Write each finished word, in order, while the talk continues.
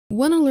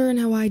Wanna learn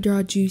how I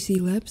draw juicy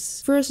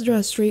lips? First, draw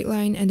a straight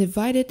line and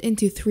divide it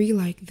into 3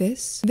 like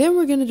this. Then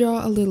we're gonna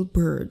draw a little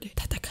bird.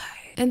 Tatakai.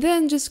 And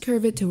then just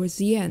curve it towards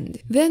the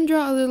end. Then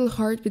draw a little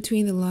heart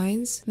between the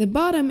lines. The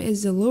bottom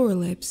is the lower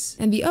lips,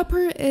 and the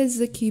upper is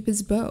the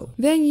cupid's bow.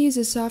 Then use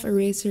a soft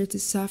eraser to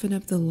soften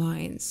up the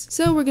lines.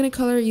 So we're gonna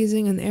color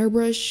using an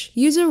airbrush.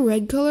 Use a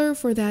red color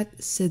for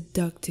that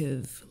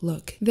seductive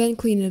look. Then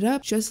clean it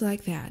up just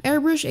like that.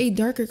 Airbrush a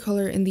darker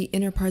color in the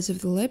inner parts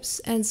of the lips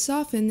and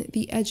soften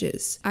the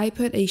edges. I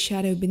put a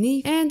shadow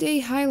beneath and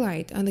a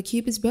highlight on the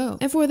cupid's bow.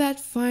 And for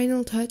that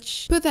final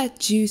touch, put that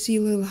juicy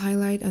little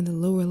highlight on the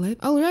lower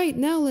lip. Alright,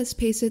 now let's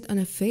paste it on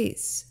a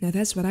face. Now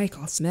that's what I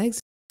call smegs.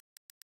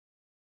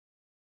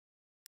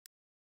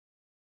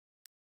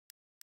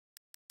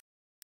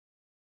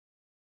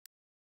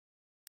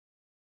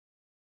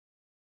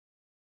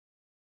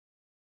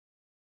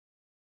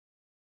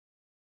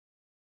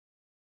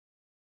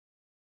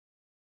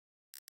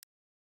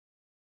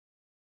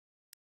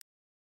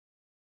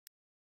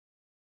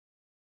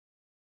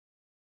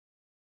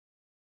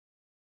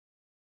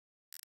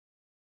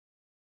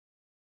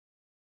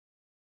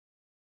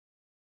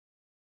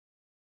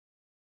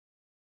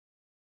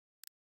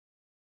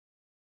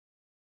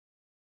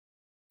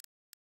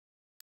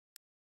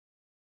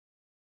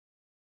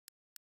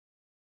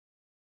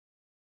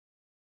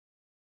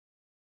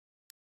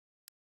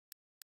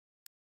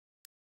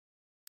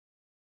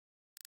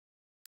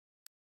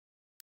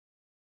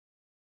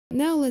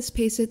 Now let's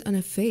paste it on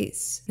a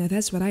face. Now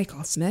that's what I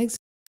call smegs.